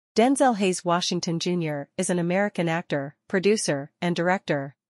Denzel Washington Jr. is an American actor, producer, and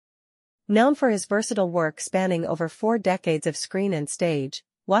director. Known for his versatile work spanning over 4 decades of screen and stage,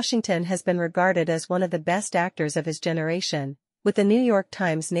 Washington has been regarded as one of the best actors of his generation, with the New York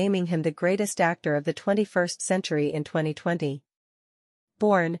Times naming him the greatest actor of the 21st century in 2020.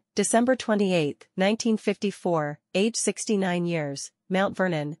 Born, December 28, 1954, age 69 years, Mount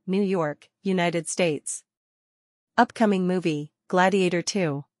Vernon, New York, United States. Upcoming movie, Gladiator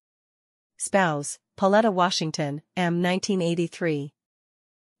II. Spouse, Pauletta Washington, M. 1983.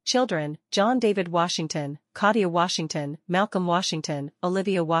 Children, John David Washington, Claudia Washington, Malcolm Washington,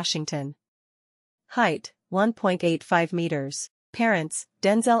 Olivia Washington. Height, 1.85 meters. Parents,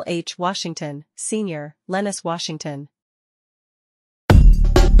 Denzel H. Washington, Sr., Lennis Washington.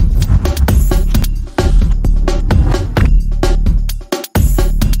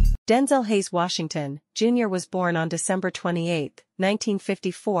 Denzel Washington, Jr. was born on December 28,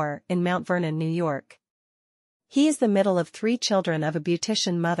 1954, in Mount Vernon, New York. He is the middle of 3 children of a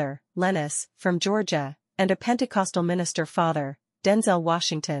beautician mother, Lennis, from Georgia, and a Pentecostal minister father, Denzel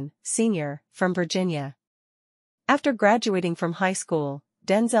Washington, Sr., from Virginia. After graduating from high school,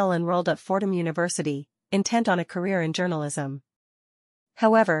 Denzel enrolled at Fordham University, intent on a career in journalism.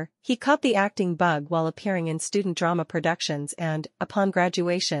 However, he caught the acting bug while appearing in student drama productions and, upon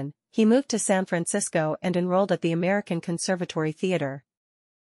graduation, he moved to San Francisco and enrolled at the American Conservatory Theater.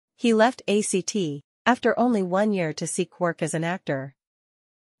 He left ACT after only 1 year to seek work as an actor.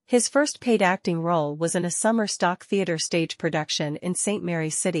 His first paid acting role was in a summer stock theater stage production in St.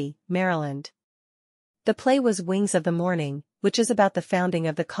 Mary's City, Maryland. The play was Wings of the Morning, which is about the founding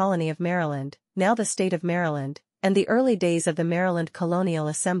of the colony of Maryland, now the state of Maryland, and the early days of the Maryland Colonial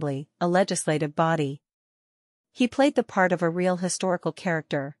Assembly, a legislative body. He played the part of a real historical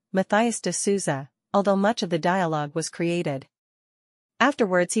character, Matthias de Souza, although much of the dialogue was created.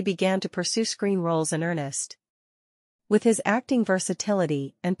 Afterwards he began to pursue screen roles in earnest. With his acting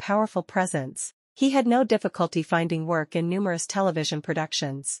versatility and powerful presence, he had no difficulty finding work in numerous television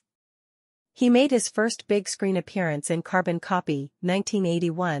productions. He made his first big screen appearance in Carbon Copy,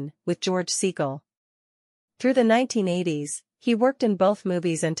 1981, with George Segal. Through the 1980s, he worked in both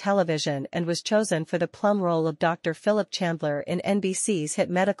movies and television and was chosen for the plum role of Dr. Philip Chandler in NBC's hit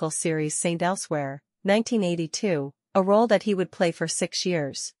medical series St. Elsewhere, 1982, a role that he would play for 6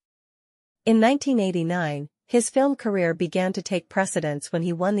 years. In 1989, his film career began to take precedence when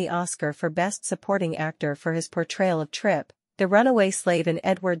he won the Oscar for Best Supporting Actor for his portrayal of Trip, the runaway slave in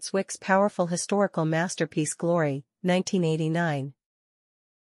Edward Zwick's powerful historical masterpiece Glory, 1989.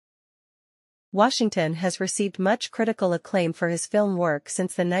 Washington has received much critical acclaim for his film work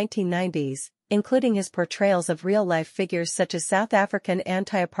since the 1990s, including his portrayals of real-life figures such as South African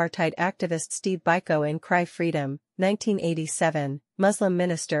anti-apartheid activist Steve Biko in Cry Freedom, 1987, Muslim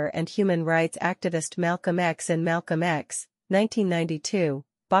minister and human rights activist Malcolm X in Malcolm X, 1992,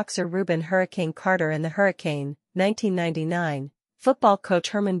 boxer Reuben Hurricane Carter in The Hurricane, 1999, football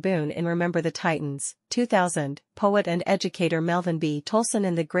coach Herman Boone in Remember the Titans, 2000, poet and educator Melvin B. Tolson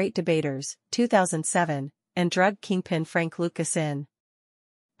in The Great Debaters, 2007, and drug kingpin Frank Lucas in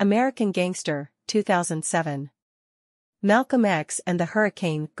American Gangster, 2007. Malcolm X and The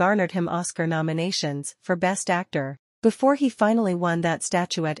Hurricane garnered him Oscar nominations for Best Actor, before he finally won that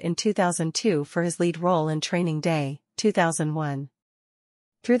statuette in 2002 for his lead role in Training Day, 2001.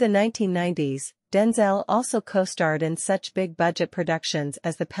 Through the 1990s, Denzel also co-starred in such big-budget productions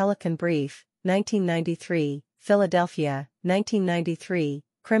as The Pelican Brief, 1993, Philadelphia, 1993,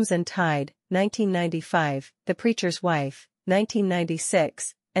 Crimson Tide, 1995, The Preacher's Wife,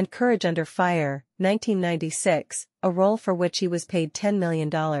 1996, and Courage Under Fire, 1996, a role for which he was paid $10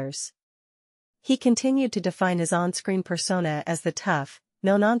 million. He continued to define his on-screen persona as the tough,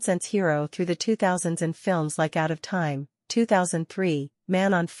 no-nonsense hero through the 2000s in films like Out of Time, 2003,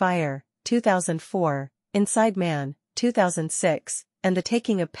 Man on Fire, 2004, Inside Man, 2006, and The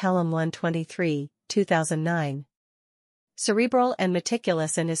Taking of Pelham 123, 2009. Cerebral and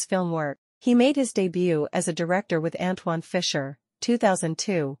meticulous in his film work, he made his debut as a director with Antoine Fisher,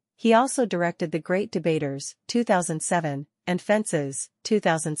 2002. He also directed The Great Debaters, 2007, and Fences,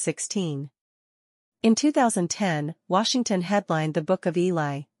 2016. In 2010, Washington headlined The Book of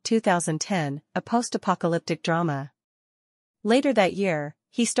Eli, 2010, a post-apocalyptic drama. Later that year,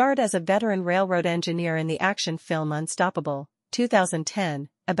 he starred as a veteran railroad engineer in the action film Unstoppable, 2010,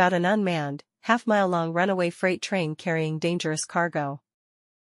 about an unmanned, half-mile-long runaway freight train carrying dangerous cargo.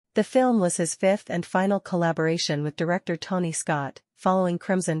 The film was his 5th and final collaboration with director Tony Scott, following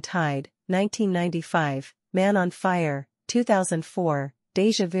Crimson Tide, 1995, Man on Fire, 2004,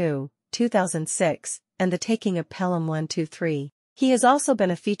 Deja Vu, 2006, and The Taking of Pelham 123. He has also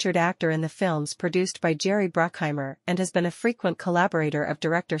been a featured actor in the films produced by Jerry Bruckheimer and has been a frequent collaborator of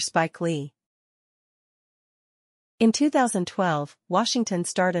director Spike Lee. In 2012, Washington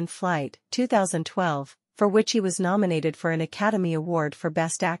starred in Flight, 2012, for which he was nominated for an Academy Award for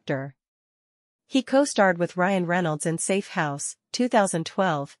Best Actor. He co-starred with Ryan Reynolds in Safe House,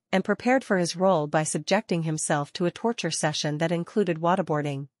 2012, and prepared for his role by subjecting himself to a torture session that included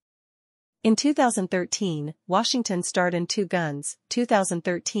waterboarding. In 2013, Washington starred in Two Guns,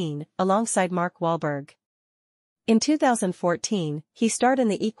 2013, alongside Mark Wahlberg. In 2014, he starred in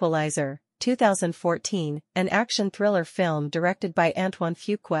The Equalizer, 2014, an action thriller film directed by Antoine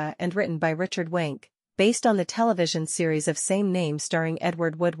Fuqua and written by Richard Wenk, based on the television series of same name starring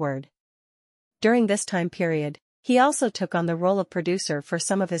Edward Woodward. During this time period, he also took on the role of producer for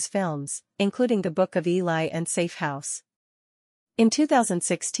some of his films, including The Book of Eli and Safe House. In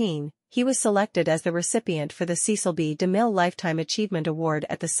 2016, he was selected as the recipient for the Cecil B. DeMille Lifetime Achievement Award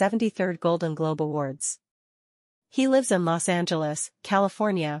at the 73rd Golden Globe Awards. He lives in Los Angeles,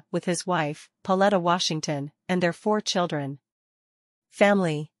 California, with his wife, Pauletta Washington, and their 4 children.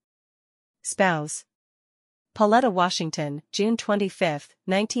 Family. Spouse. Pauletta Washington, June 25,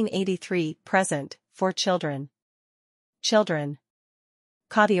 1983, present, 4 children. Children.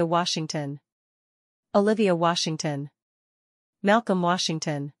 Claudia Washington. Olivia Washington. Malcolm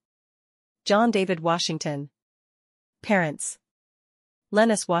Washington. John David Washington. Parents.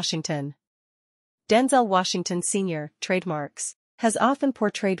 Lennis Washington. Denzel Washington Sr., trademarks, has often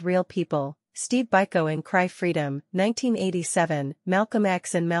portrayed real people, Steve Biko in Cry Freedom, 1987, Malcolm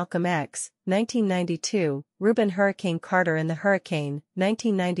X in Malcolm X, 1992, Reuben Hurricane Carter in The Hurricane,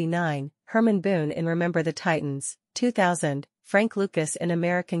 1999, Herman Boone in Remember the Titans, 2000, Frank Lucas in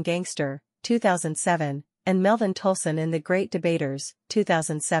American Gangster, 2007, and Melvin Tolson in The Great Debaters,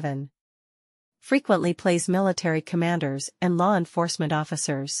 2007. Frequently plays military commanders and law enforcement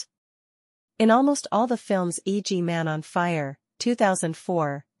officers. In almost all the films, e.g. Man on Fire,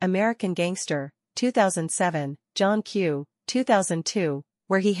 2004, American Gangster, 2007, John Q, 2002,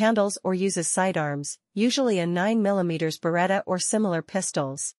 where he handles or uses sidearms, usually a 9mm Beretta or similar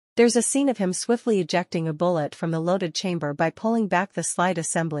pistols, there's a scene of him swiftly ejecting a bullet from the loaded chamber by pulling back the slide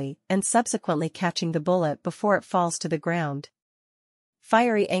assembly and subsequently catching the bullet before it falls to the ground.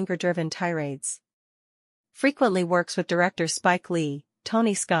 Fiery anger-driven tirades. Frequently works with directors Spike Lee,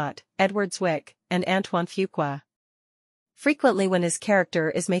 Tony Scott, Edward Zwick, and Antoine Fuqua. Frequently when his character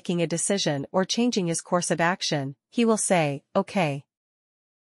is making a decision or changing his course of action, he will say, "Okay."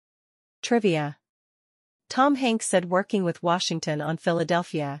 Trivia. Tom Hanks said working with Washington on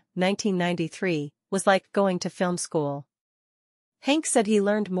Philadelphia, 1993, was like going to film school. Hanks said he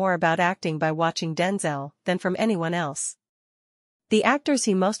learned more about acting by watching Denzel than from anyone else. The actors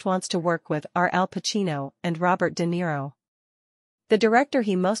he most wants to work with are Al Pacino and Robert De Niro. The director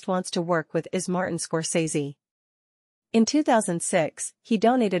he most wants to work with is Martin Scorsese. In 2006, he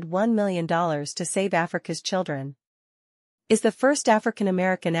donated $1 million to Save Africa's Children. Is the first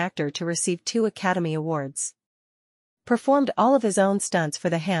African-American actor to receive 2 Academy Awards. Performed all of his own stunts for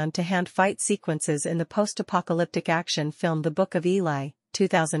the hand-to-hand fight sequences in the post-apocalyptic action film The Book of Eli,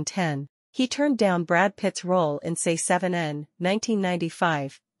 2010. He turned down Brad Pitt's role in Say 7N,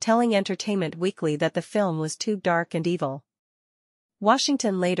 1995, telling Entertainment Weekly that the film was too dark and evil.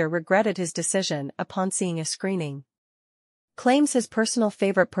 Washington later regretted his decision upon seeing a screening. Claims his personal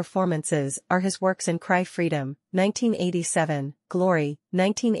favorite performances are his works in Cry Freedom, 1987, Glory,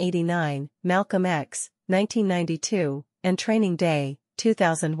 1989, Malcolm X, 1992, and Training Day,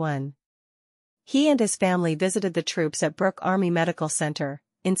 2001. He and his family visited the troops at Brooke Army Medical Center,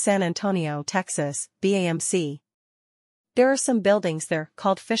 in San Antonio, Texas, BAMC. There are some buildings there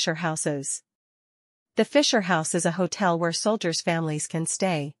called Fisher Houses. The Fisher House is a hotel where soldiers' families can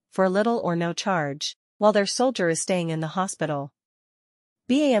stay, for little or no charge, while their soldier is staying in the hospital.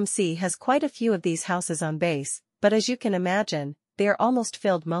 BAMC has quite a few of these houses on base, but as you can imagine, they are almost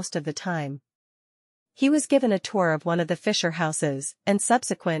filled most of the time. He was given a tour of one of the Fisher Houses, and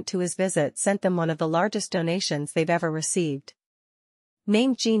subsequent to his visit sent them one of the largest donations they've ever received.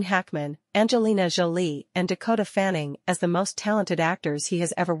 Named Gene Hackman, Angelina Jolie, and Dakota Fanning as the most talented actors he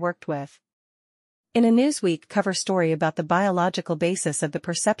has ever worked with. In a Newsweek cover story about the biological basis of the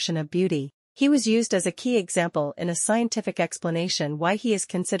perception of beauty, he was used as a key example in a scientific explanation why he is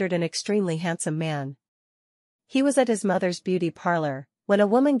considered an extremely handsome man. He was at his mother's beauty parlor, when a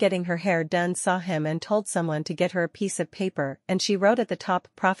woman getting her hair done saw him and told someone to get her a piece of paper, and she wrote at the top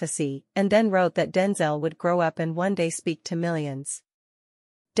prophecy, and then wrote that Denzel would grow up and one day speak to millions.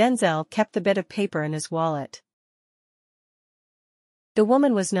 Denzel kept the bit of paper in his wallet. The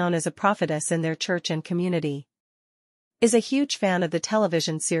woman was known as a prophetess in their church and community. Is a huge fan of the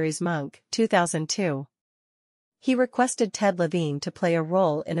television series Monk, 2002. He requested Ted Levine to play a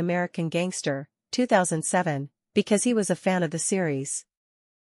role in American Gangster, 2007, because he was a fan of the series.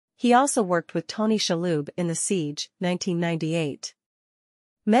 He also worked with Tony Shalhoub in The Siege, 1998.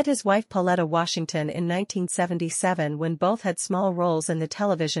 Met his wife Pauletta Washington in 1977 when both had small roles in the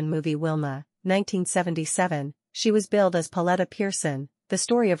television movie Wilma, 1977. She was billed as Pauletta Pearson, the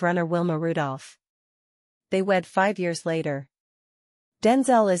story of runner Wilma Rudolph. They wed 5 years later.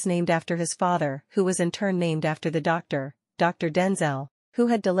 Denzel is named after his father, who was in turn named after the doctor, Dr. Denzel, who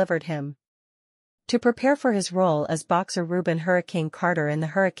had delivered him. To prepare for his role as boxer Reuben Hurricane Carter in The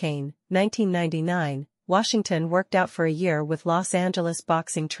Hurricane, 1999, Washington worked out for a year with Los Angeles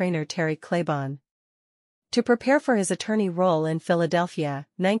boxing trainer Terry Claiborne. To prepare for his attorney role in Philadelphia,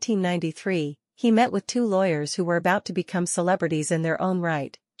 1993, he met with 2 lawyers who were about to become celebrities in their own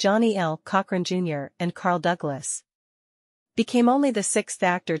right, Johnny L. Cochran Jr. and Carl Douglas. Became only the 6th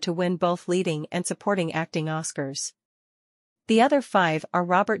actor to win both leading and supporting acting Oscars. The other 5 are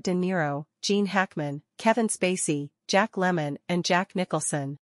Robert De Niro, Gene Hackman, Kevin Spacey, Jack Lemmon and Jack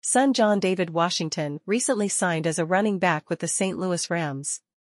Nicholson. Son John David Washington, recently signed as a running back with the St. Louis Rams,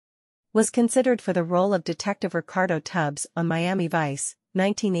 was considered for the role of Detective Ricardo Tubbs on Miami Vice,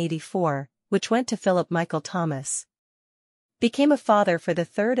 1984, which went to Philip Michael Thomas. Became a father for the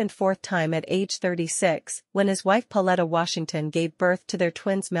 3rd and 4th time at age 36, when his wife Pauletta Washington gave birth to their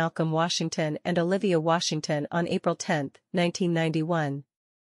twins Malcolm Washington and Olivia Washington on April 10, 1991.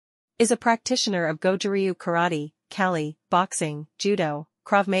 Is a practitioner of Goju-Ryu karate, kali, boxing, judo,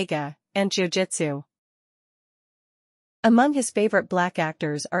 Krav Maga, and Jiu-Jitsu. Among his favorite black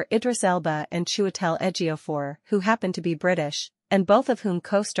actors are Idris Elba and Chiwetel Ejiofor, who happen to be British, and both of whom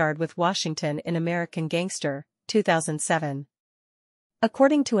co-starred with Washington in American Gangster, 2007.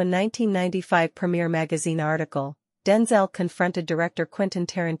 According to a 1995 Premiere magazine article, Denzel confronted director Quentin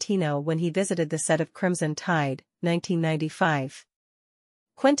Tarantino when he visited the set of Crimson Tide, 1995.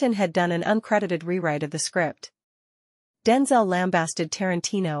 Quentin had done an uncredited rewrite of the script. Denzel lambasted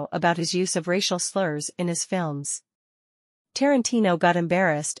Tarantino about his use of racial slurs in his films. Tarantino got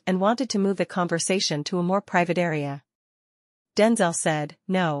embarrassed and wanted to move the conversation to a more private area. Denzel said,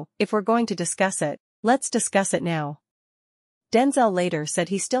 "No, if we're going to discuss it, let's discuss it now." Denzel later said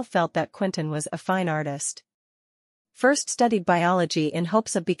he still felt that Quentin was a fine artist. First studied biology in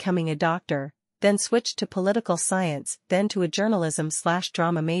hopes of becoming a doctor, then switched to political science, then to a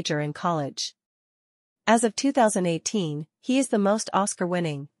journalism/drama major in college. As of 2018, he is the most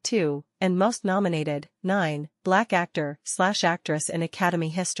Oscar-winning, 2, and most nominated, 9, black actor/actress in Academy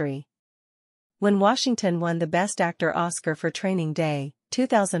history. When Washington won the Best Actor Oscar for Training Day,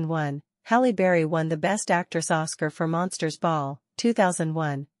 2001, Halle Berry won the Best Actress Oscar for Monsters Ball,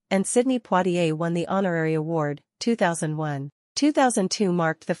 2001, and Sidney Poitier won the Honorary Award, 2001. 2002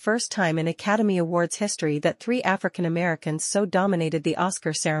 marked the first time in Academy Awards history that 3 African Americans so dominated the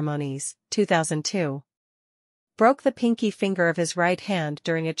Oscar ceremonies, 2002. Broke the pinky finger of his right hand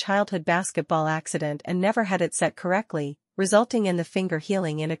during a childhood basketball accident and never had it set correctly, resulting in the finger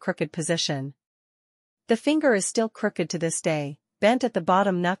healing in a crooked position. The finger is still crooked to this day, bent at the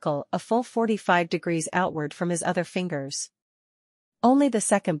bottom knuckle a full 45 degrees outward from his other fingers. Only the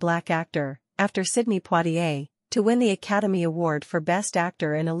second black actor, after Sidney Poitier, to win the Academy Award for Best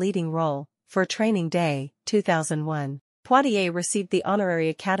Actor in a Leading Role, for Training Day, 2001. Poitier received the Honorary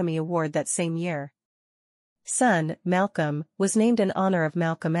Academy Award that same year. Son, Malcolm, was named in honor of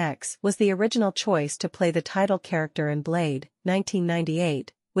Malcolm X, was the original choice to play the title character in Blade,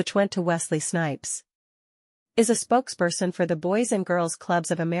 1998, which went to Wesley Snipes. Is a spokesperson for the Boys and Girls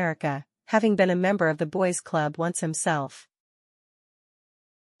Clubs of America, having been a member of the Boys Club once himself.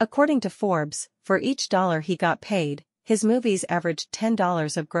 According to Forbes, for each dollar he got paid, his movies averaged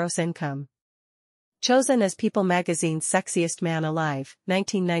 $10 of gross income. Chosen as People magazine's Sexiest Man Alive,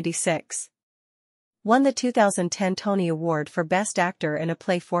 1996. Won the 2010 Tony Award for Best Actor in a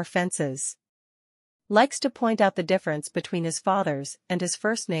Play 4 Fences. Likes to point out the difference between his father's and his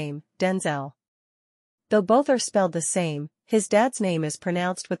first name, Denzel. Though both are spelled the same, his dad's name is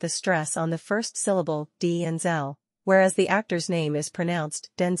pronounced with the stress on the first syllable, Denzel, whereas the actor's name is pronounced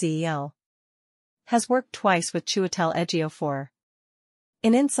Denzel. Has worked twice with Chiwetel Ejiofor.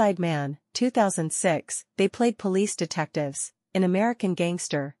 In Inside Man, 2006, they played police detectives. In American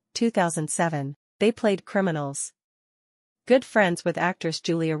Gangster, 2007, they played criminals. Good friends with actress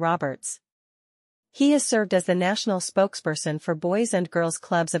Julia Roberts. He has served as the national spokesperson for Boys and Girls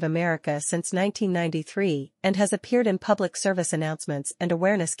Clubs of America since 1993 and has appeared in public service announcements and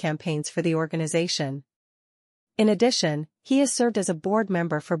awareness campaigns for the organization. In addition, He has served as a board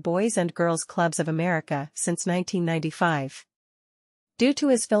member for Boys and Girls Clubs of America since 1995. Due to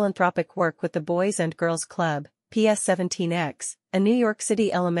his philanthropic work with the Boys and Girls Club, PS17X, a New York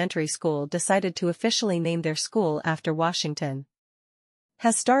City elementary school decided to officially name their school after Washington.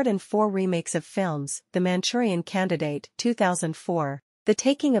 Has starred in 4 remakes of films: The Manchurian Candidate, 2004, The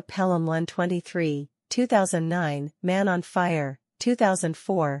Taking of Pelham 123, 2009, Man on Fire,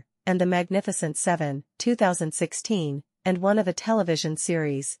 2004, and The Magnificent Seven, 2016, and one of a television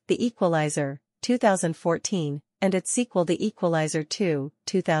series, The Equalizer, 2014, and its sequel The Equalizer 2,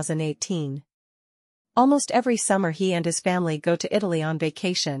 2018. Almost every summer he and his family go to Italy on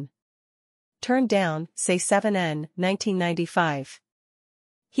vacation. Turned down, say 7N, 1995.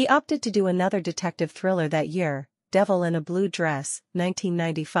 He opted to do another detective thriller that year, Devil in a Blue Dress,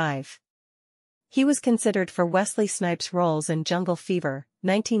 1995. He was considered for Wesley Snipes' roles in Jungle Fever,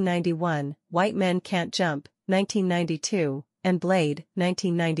 1991, White Men Can't Jump, 1992, and Blade,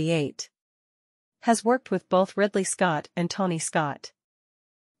 1998. Has worked with both Ridley Scott and Tony Scott.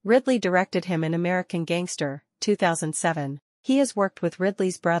 Ridley directed him in American Gangster, 2007. He has worked with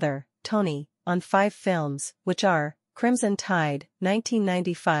Ridley's brother, Tony, on 5 films, which are Crimson Tide,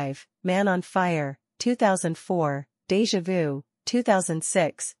 1995, Man on Fire, 2004, Deja Vu,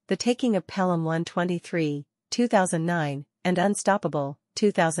 2006, The Taking of Pelham 123, 2009, and Unstoppable,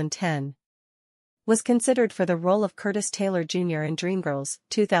 2010. Was considered for the role of Curtis Taylor Jr. in Dreamgirls,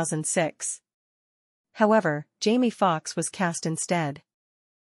 2006. However, Jamie Foxx was cast instead.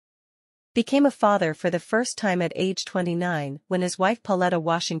 Became a father for the first time at age 29 when his wife Pauletta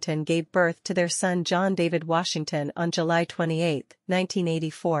Washington gave birth to their son John David Washington on July 28,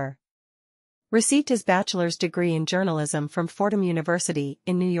 1984. Received his bachelor's degree in journalism from Fordham University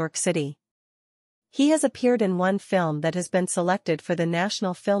in New York City. He has appeared in 1 film that has been selected for the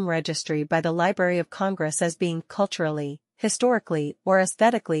National Film Registry by the Library of Congress as being culturally, historically, or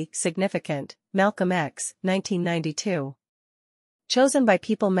aesthetically significant, Malcolm X, 1992. Chosen by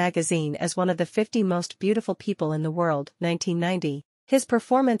People magazine as one of the 50 most beautiful people in the world, 1990, his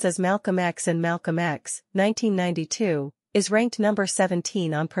performance as Malcolm X in Malcolm X, 1992, is ranked number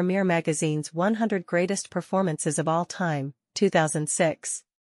 17 on Premiere Magazine's 100 Greatest Performances of All Time, 2006.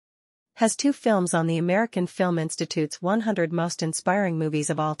 Has 2 films on the American Film Institute's 100 Most Inspiring Movies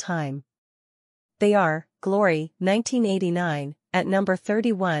of All Time. They are, Glory, 1989, at number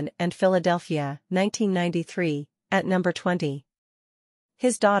 31 and Philadelphia, 1993, at number 20.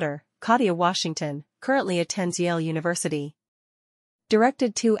 His daughter, Claudia Washington, currently attends Yale University.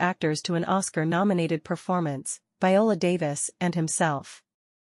 Directed 2 actors to an Oscar-nominated performance, Viola Davis and himself.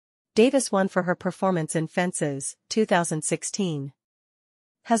 Davis won for her performance in Fences, 2016.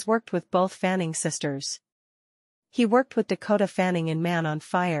 Has worked with both Fanning sisters. He worked with Dakota Fanning in Man on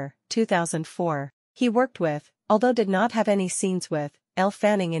Fire, 2004. He worked with, although did not have any scenes with, Elle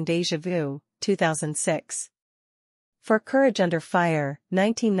Fanning in Deja Vu, 2006. For Courage Under Fire,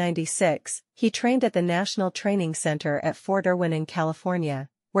 1996, he trained at the National Training Center at Fort Irwin in California,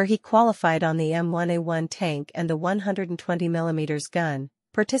 where he qualified on the M1A1 tank and the 120mm gun,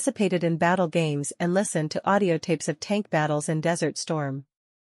 participated in battle games and listened to audio tapes of tank battles in Desert Storm.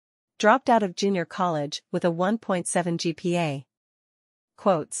 Dropped out of junior college with a 1.7 GPA.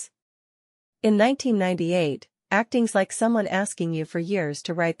 Quotes. In 1998, acting's like someone asking you for years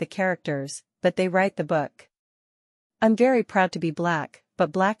to write the characters, but they write the book. I'm very proud to be Black,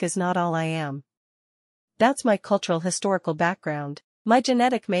 but Black is not all I am. That's my cultural historical background, my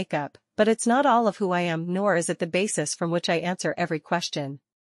genetic makeup, but it's not all of who I am, nor is it the basis from which I answer every question.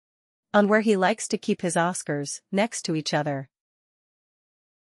 On where he likes to keep his Oscars, next to each other.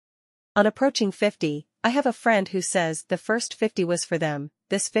 On approaching 50, I have a friend who says the first 50 was for them,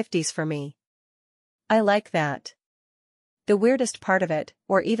 this 50's for me. I like that. The weirdest part of it,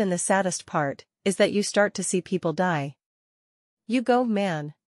 or even the saddest part, is that you start to see people die. You go,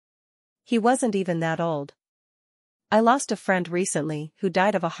 man. He wasn't even that old. I lost a friend recently who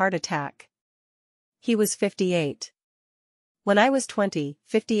died of a heart attack. He was 58. When I was 20,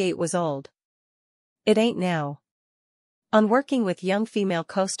 58 was old. It ain't now. On working with young female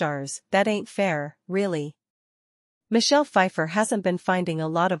co-stars, that ain't fair, really. Michelle Pfeiffer hasn't been finding a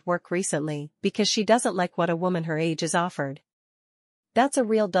lot of work recently because she doesn't like what a woman her age is offered. That's a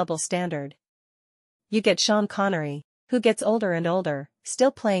real double standard. You get Sean Connery, who gets older and older,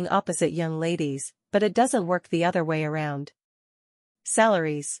 still playing opposite young ladies, but it doesn't work the other way around.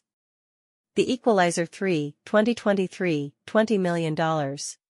 Salaries. The Equalizer 3, 2023, $20 million.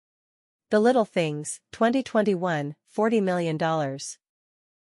 The Little Things, 2021, $40 million.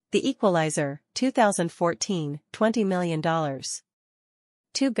 The Equalizer, 2014, $20 million.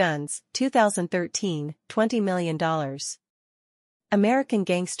 Two Guns, 2013, $20 million. American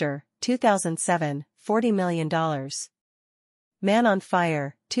Gangster, 2007, $40 million. Man on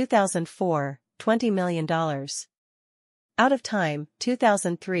Fire, 2004, $20 million. Out of Time,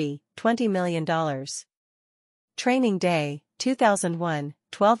 2003, $20 million. Training Day, 2001,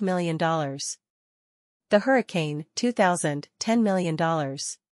 $12 million. The Hurricane, 2000, $10 million.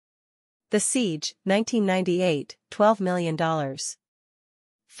 The Siege, 1998, $12 million.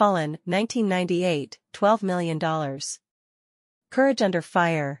 Fallen, 1998, $12 million. Courage Under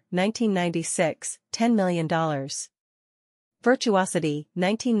Fire, 1996, $10 million. Virtuosity,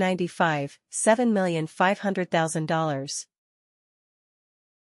 1995, $7,500,000.